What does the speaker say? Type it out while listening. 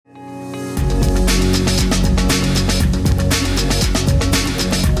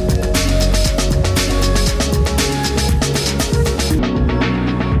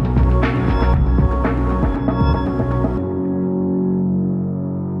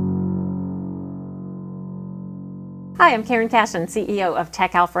Hi, I'm Karen Cashin, CEO of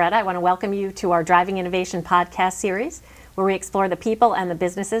Tech Alpharetta. I want to welcome you to our Driving Innovation podcast series, where we explore the people and the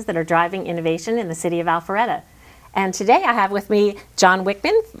businesses that are driving innovation in the city of Alpharetta. And today I have with me John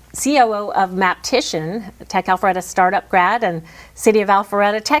Wickman, COO of Maptician, Tech Alpharetta startup grad and City of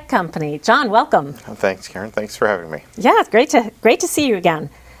Alpharetta tech company. John, welcome. Thanks, Karen. Thanks for having me. Yeah, it's great to see you again.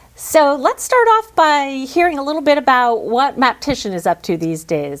 So let's start off by hearing a little bit about what Maptician is up to these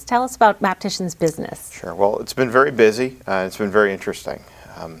days. Tell us about Maptician's business. Sure. Well, it's been very busy. It's been very interesting.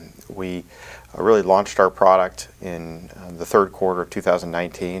 We really launched our product in the third quarter of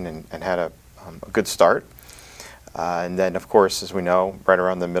 2019 and had a good start. And then, of course, as we know, right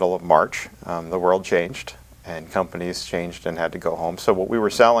around the middle of March, the world changed and companies changed and had to go home. So what we were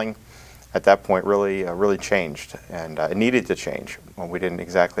selling at that point really changed, and it needed to change. Well, we didn't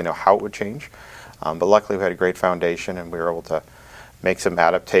exactly know how it would change, but luckily we had a great foundation and we were able to make some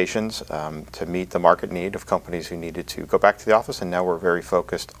adaptations to meet the market need of companies who needed to go back to the office. And now we're very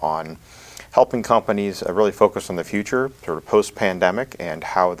focused on helping companies really focus on the future, sort of post-pandemic, and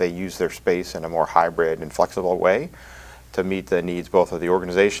how they use their space in a more hybrid and flexible way to meet the needs both of the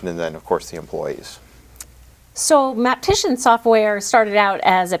organization and then, of course, the employees. So Maptician software started out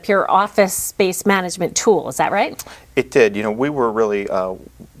as a pure office space management tool, is that right? It did. You know, we were really,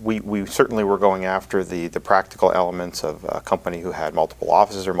 we certainly were going after the practical elements of a company who had multiple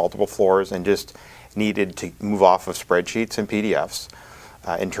offices or multiple floors and just needed to move off of spreadsheets and PDFs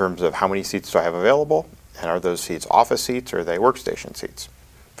in terms of how many seats do I have available, and are those seats office seats or are they workstation seats?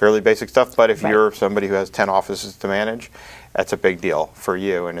 Fairly basic stuff, but if you're somebody who has 10 offices to manage, that's a big deal for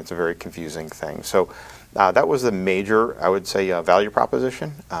you, and it's a very confusing thing. So that was the major, I would say, value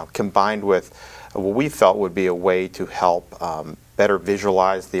proposition, combined with what we felt would be a way to help better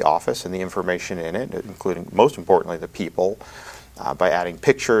visualize the office and the information in it, including, most importantly, the people, by adding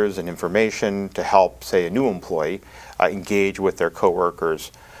pictures and information to help, say, a new employee engage with their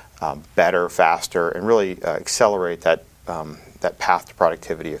coworkers better, faster, and really accelerate that path to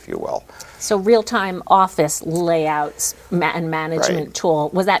productivity, if you will. So real-time office layouts and management tool,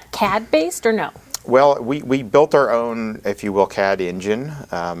 was that CAD-based or no? Well, we built our own, if you will, CAD engine,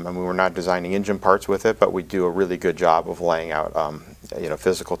 and we were not designing engine parts with it, but we do a really good job of laying out,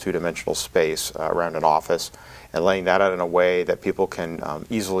 physical two-dimensional space around an office, and laying that out in a way that people can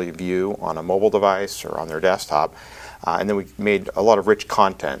easily view on a mobile device or on their desktop. And then we made a lot of rich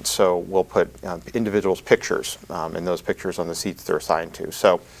content, so we'll put individuals' pictures and those pictures on the seats they're assigned to.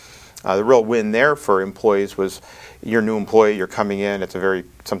 So the real win there for employees was you're a new employee, you're coming in, it's a very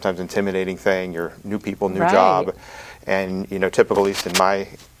sometimes intimidating thing, you're new people, new job, and typically, at least in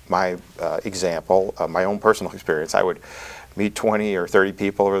my example, my own personal experience, I would meet 20 or 30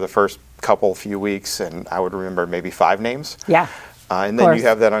 people over the first few weeks, and I would remember maybe 5 names. Yeah. And then you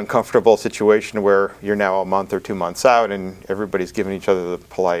have that uncomfortable situation where you're now a month or 2 months out and everybody's giving each other the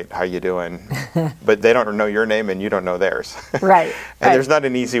polite, how you doing? But they don't know your name and you don't know theirs. Right. And there's not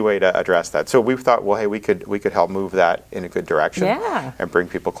an easy way to address that. So we thought, well, hey, we could help move that in a good direction and bring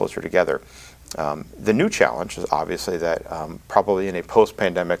people closer together. The new challenge is obviously that probably in a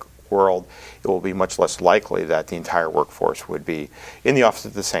post-pandemic world, it will be much less likely that the entire workforce would be in the office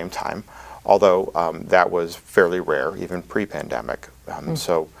at the same time. Although that was fairly rare, even pre-pandemic. It's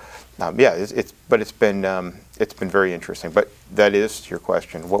been very interesting. But that is, to your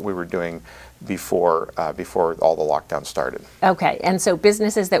question, what we were doing before all the lockdown started. Okay, and so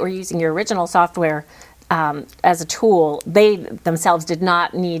businesses that were using your original software as a tool, they themselves did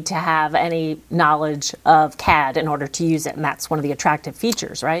not need to have any knowledge of CAD in order to use it, and that's one of the attractive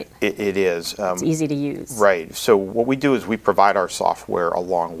features, right? It is. It's easy to use. Right. So what we do is we provide our software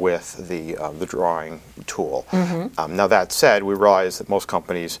along with the drawing tool. Mm-hmm. Now that said, we realize that most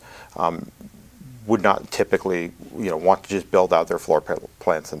companies would not typically want to just build out their floor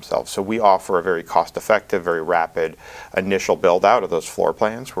plans themselves. So we offer a very cost-effective, very rapid initial build-out of those floor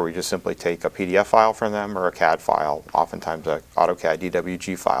plans where we just simply take a PDF file from them or a CAD file, oftentimes an AutoCAD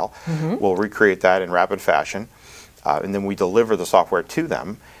DWG file. Mm-hmm. We'll recreate that in rapid fashion, and then we deliver the software to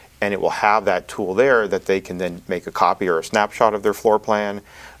them, and it will have that tool there that they can then make a copy or a snapshot of their floor plan.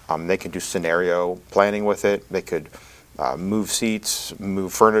 They can do scenario planning with it. They could move seats,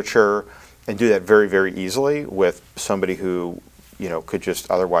 move furniture, and do that very, very easily with somebody who could just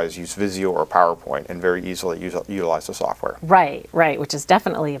otherwise use Visio or PowerPoint and very easily utilize the software. Right, which is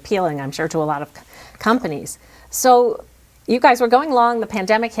definitely appealing, I'm sure, to a lot of companies. So you guys were going along, the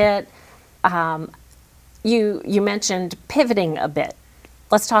pandemic hit. You mentioned pivoting a bit.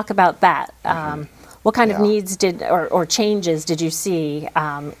 Let's talk about that. What kind of Yeah. needs or changes did you see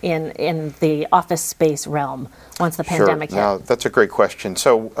in the office space realm once the pandemic hit? Now, that's a great question.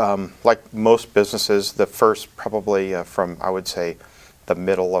 So, like most businesses, the first probably from, I would say, the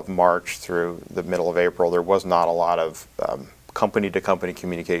middle of March through the middle of April, there was not a lot of company-to-company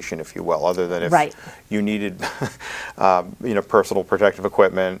communication, if you will, other than if Right. you needed, personal protective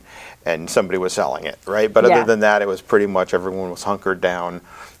equipment and somebody was selling it, right? But Yeah. other than that, it was pretty much everyone was hunkered down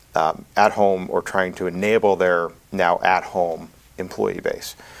at home or trying to enable their now at-home employee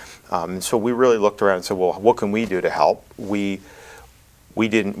base. And so we really looked around and said, well, what can we do to help? We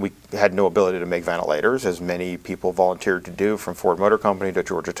had no ability to make ventilators, as many people volunteered to do, from Ford Motor Company to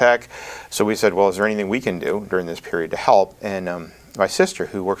Georgia Tech. So we said, well, is there anything we can do during this period to help? And my sister,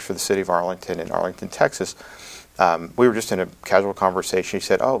 who works for the city of Arlington in Arlington, Texas, we were just in a casual conversation. She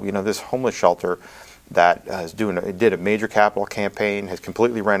said, oh, this homeless shelter that did a major capital campaign, has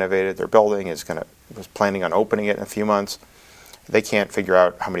completely renovated their building, was planning on opening it in a few months. They can't figure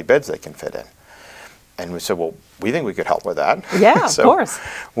out how many beds they can fit in. And we said, well, we think we could help with that. Yeah, So of course.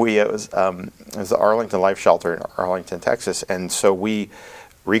 it was the Arlington Life Shelter in Arlington, Texas. And so we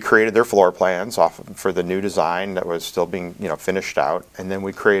recreated their floor plans for the new design that was still being finished out. And then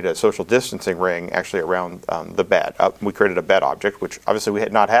we created a social distancing ring actually around the bed. We created a bed object, which obviously we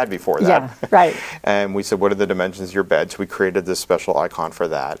had not had before that. Yeah, right. And we said, what are the dimensions of your bed? So we created this special icon for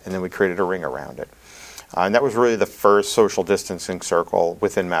that. And then we created a ring around it. And that was really the first social distancing circle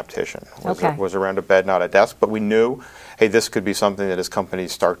within Maptician. Was around a bed, not a desk. But we knew, hey, this could be something that as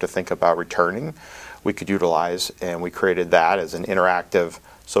companies start to think about returning, we could utilize. And we created that as an interactive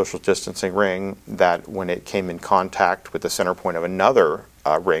social distancing ring that when it came in contact with the center point of another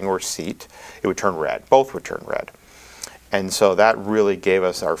ring or seat, it would turn red. Both would turn red. And so that really gave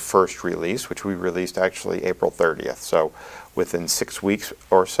us our first release, which we released actually April 30th. So within 6 weeks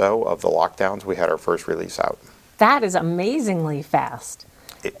or so of the lockdowns, we had our first release out. That is amazingly fast.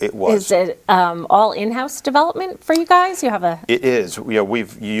 It was. Is it all in-house development for you guys? You have a... It is.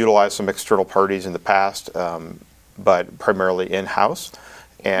 We've utilized some external parties in the past, but primarily in-house.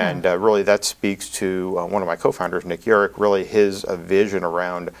 And really that speaks to one of my co-founders, Nick Urick, really his vision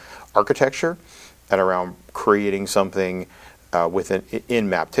around architecture and around creating something in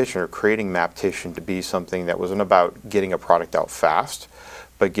Maptician, or creating Maptician to be something that wasn't about getting a product out fast,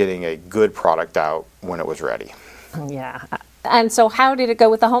 but getting a good product out when it was ready. Yeah. And so how did it go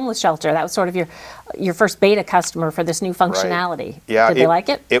with the homeless shelter? That was sort of your first beta customer for this new functionality. Right. Yeah, Did they like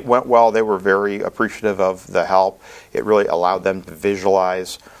it? It went well. They were very appreciative of the help. It really allowed them to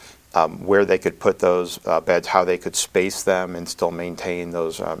visualize where they could put those beds, how they could space them and still maintain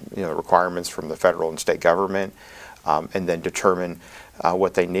those requirements from the federal and state government, and then determine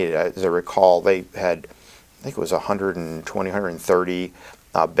what they needed. As I recall, they had, I think it was 120, 130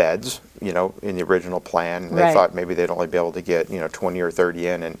 beds, in the original plan. And they thought maybe they'd only be able to get, 20 or 30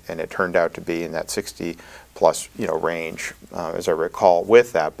 in, and it turned out to be in that 60 plus, range, as I recall,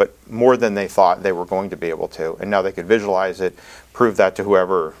 with that, but more than they thought they were going to be able to. And now they could visualize it, prove that to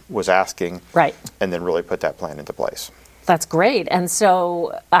whoever was asking, and then really put that plan into place. That's great. And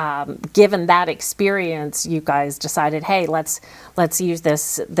so, given that experience, you guys decided, hey, let's use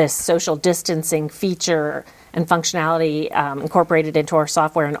this social distancing feature and functionality incorporated into our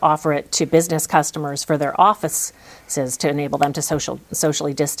software and offer it to business customers for their offices to enable them to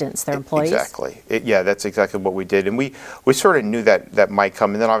socially distance their employees. Exactly. That's exactly what we did. And we sort of knew that might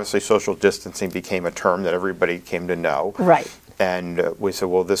come. And then obviously social distancing became a term that everybody came to know. Right. And we said,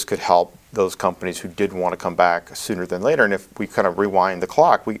 well, this could help those companies who did want to come back sooner than later. And if we kind of rewind the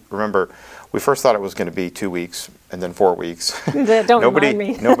clock, we first thought it was going to be 2 weeks and then 4 weeks. Don't remind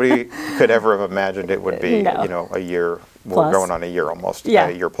me. Nobody could ever have imagined it would be, a year. We're going on a year almost,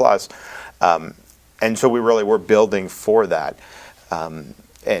 a year plus. And so we really were building for that,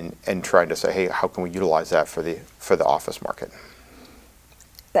 and trying to say, hey, how can we utilize that for the office market?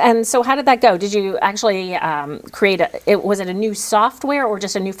 And so how did that go? Did you actually was it a new software or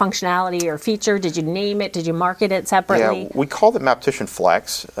just a new functionality or feature? Did you name it? Did you market it separately? Yeah, we called it Maptician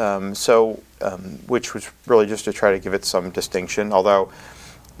Flex, which was really just to try to give it some distinction, although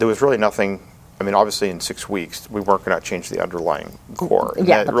there was really nothing. I mean, obviously in 6 weeks, we weren't going to change the underlying core. And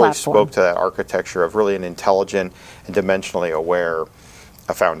that really spoke to that architecture of really an intelligent and dimensionally aware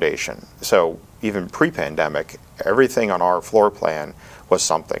foundation. So even pre-pandemic, everything on our floor plan was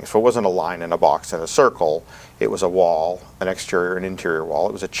something. So it wasn't a line and a box and a circle. It was a wall, an exterior and interior wall.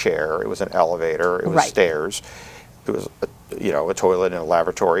 It was a chair. It was an elevator. It was stairs. It was a toilet and a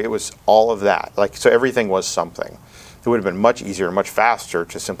lavatory. It was all of that. So everything was something. It would have been much easier and much faster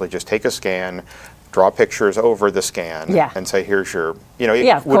to simply just take a scan, draw pictures over the scan, and say, here's your,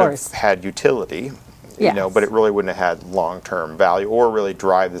 it would have had utility, Yes. but it really wouldn't have had long-term value or really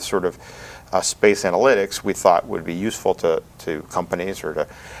drive the sort of space analytics we thought would be useful to companies or to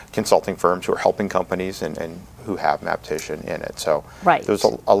consulting firms who are helping companies and who have Maptician in it. So Right. there's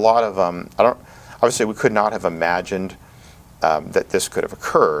a lot of, obviously we could not have imagined that this could have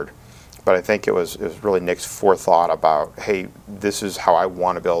occurred, but I think it was really Nick's forethought about, hey, this is how I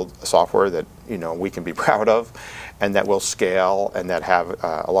want to build a software that we can be proud of, and that will scale and that have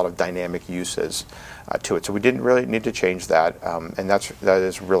a lot of dynamic uses to it. So we didn't really need to change that, and that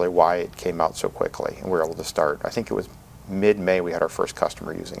is really why it came out so quickly, and we were able to start. I think it was mid-May we had our first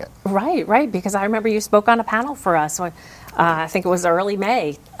customer using it. Right, because I remember you spoke on a panel for us. I think it was early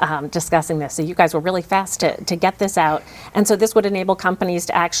May discussing this. So you guys were really fast to get this out. And so this would enable companies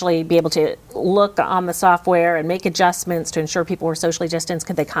to actually be able to look on the software and make adjustments to ensure people were socially distanced.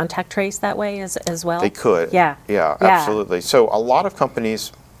 Could they contact trace that way as well? They could. Yeah. Yeah, absolutely. So a lot of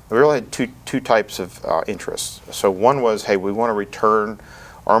companies, we really had two types of interests. So one was, hey, we want to return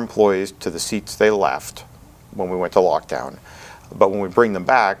our employees to the seats they left when we went to lockdown. But when we bring them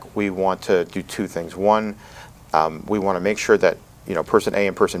back, we want to do two things. One, we want to make sure that person A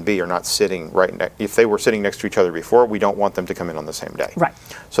and person B are not sitting if they were sitting next to each other before, we don't want them to come in on the same day. Right.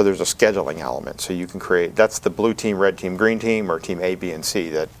 So there's a scheduling element. So you can create, that's the blue team, red team, green team, or team A, B, and C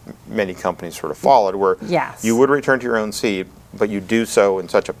that many companies sort of followed, where Yes. you would return to your own seat, but you do so in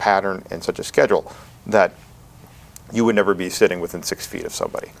such a pattern and such a schedule that you would never be sitting within 6 feet of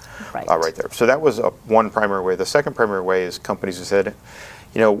somebody right there. So that was one primary way. The second primary way is companies who said,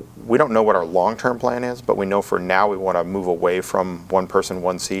 we don't know what our long-term plan is, but we know for now we want to move away from one person,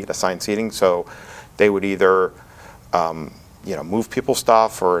 one seat, assigned seating. So they would either, move people's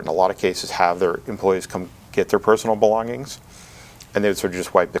stuff, or in a lot of cases have their employees come get their personal belongings, and they would sort of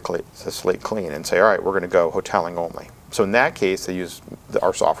just wipe the slate clean and say, all right, we're going to go hoteling only. So in that case, they use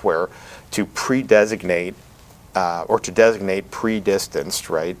our software to pre-designate or to designate pre-distanced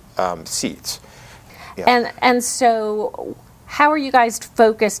seats. Yeah. And so how are you guys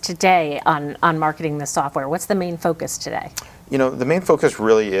focused today on marketing the software? What's the main focus today? The main focus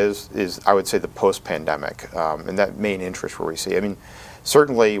really is I would say the post-pandemic, and that main interest where we see. I mean,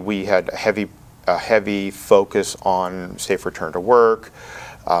 certainly we had a heavy focus on safe return to work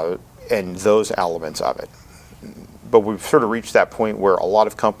and those elements of it. But we've sort of reached that point where a lot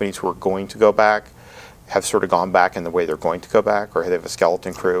of companies who are going to go back have sort of gone back in the way they're going to go back, or they have a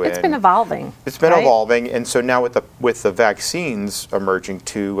skeleton crew. It's been evolving. It's been right? evolving, and so now with the vaccines emerging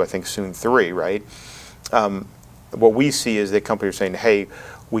 2, I think soon 3, right? What we see is that companies are saying, hey,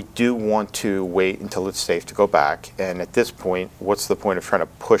 we do want to wait until it's safe to go back, and at this point, what's the point of trying to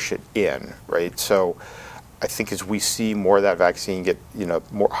push it in, right? So I think as we see more of that vaccine get,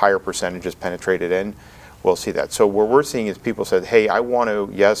 more higher percentages penetrated in, we'll see that. So what we're seeing is people said, hey, I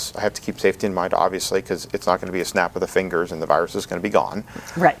have to keep safety in mind, obviously, because it's not going to be a snap of the fingers and the virus is going to be gone.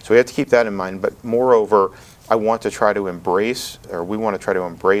 Right. So we have to keep that in mind. But moreover, we want to try to embrace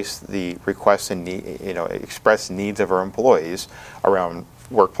the requests and express needs of our employees around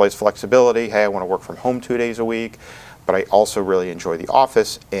workplace flexibility. Hey, I want to work from home 2 days a week, but I also really enjoy the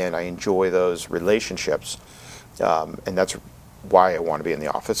office and I enjoy those relationships. And that's why I want to be in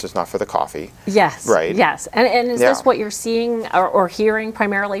the office. It's not for the coffee. Yes. Right. Yes. And is this what you're seeing or hearing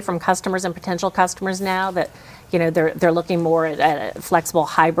primarily from customers and potential customers now, that they're looking more at flexible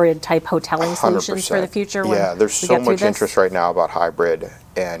hybrid type hoteling solutions 100%. For the future? Yeah, there's so much interest right now about hybrid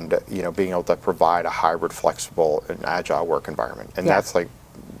and being able to provide a hybrid, flexible, and agile work environment. And that's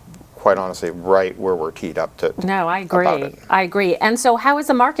quite honestly right where we're teed up to. No, I agree. And so how has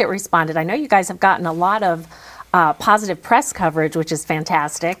the market responded? I know you guys have gotten a lot of positive press coverage, which is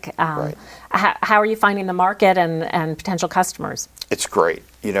fantastic. Right. How are you finding the market and potential customers? It's great.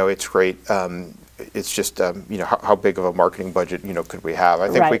 It's great. It's just how big of a marketing budget could we have? I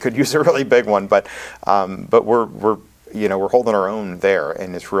think we could use a really big one, but we're holding our own there,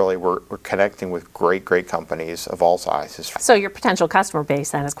 and it's really we're connecting with great companies of all sizes. So your potential customer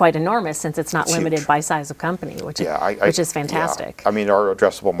base then is quite enormous, since it's not limited huge. By size of company, which is fantastic. Yeah. I mean, our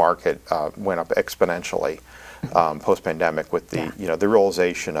addressable market went up exponentially post-pandemic with the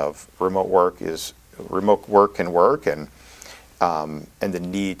realization of remote work can work, and the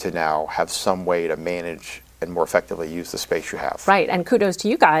need to now have some way to manage and more effectively use the space you have. Right, and kudos to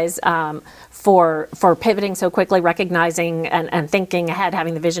you guys for pivoting so quickly, recognizing and thinking ahead,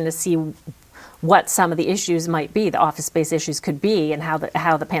 having the vision to see what some of the issues might be, the office space issues could be, and how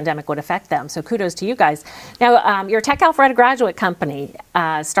the pandemic would affect them. So kudos to you guys. Now, your Tech Alpharetta graduate company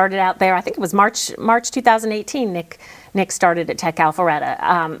started out there, I think it was March 2018, Nick started at Tech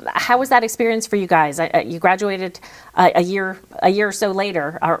Alpharetta. How was that experience for you guys? You graduated a year or so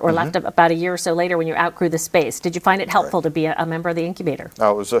later, or left about a year or so later when you outgrew the space. Did you find it helpful to be a member of the incubator?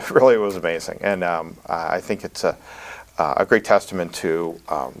 Oh, it was amazing, and I think it's a great testament to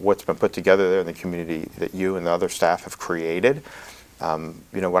what's been put together there in the community that you and the other staff have created.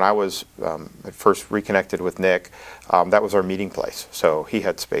 When I was at first reconnected with Nick, that was our meeting place. So he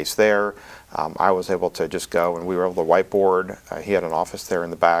had space there. I was able to just go, and we were able to whiteboard. He had an office there in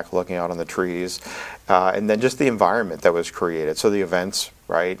the back looking out on the trees. And then just the environment that was created. So the events,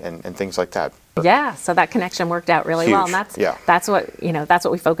 right, and things like that. Yeah, so that connection worked out really well, and that's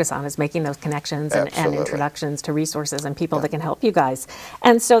what we focus on, is making those connections and introductions to resources and people that can help you guys.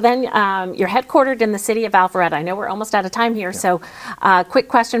 And so then you're headquartered in the city of Alpharetta. I know we're almost out of time here, so quick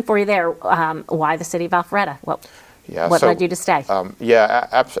question for you there: why the city of Alpharetta? What led you to stay?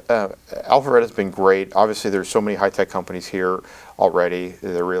 Alpharetta's been great. Obviously, there's so many high-tech companies here already.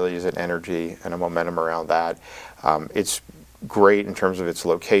 There really is an energy and a momentum around that. It's great in terms of its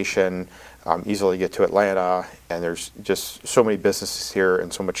location. Easily get to Atlanta, and there's just so many businesses here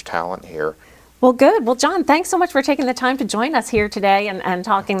and so much talent here. Well, good. Well, John, thanks so much for taking the time to join us here today and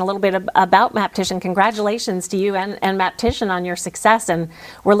talking a little bit about Maptician. Congratulations to you and Maptician on your success, and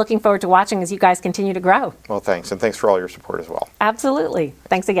we're looking forward to watching as you guys continue to grow. Well, thanks, and thanks for all your support as well. Absolutely.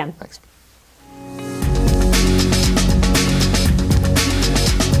 Thanks again. Thanks.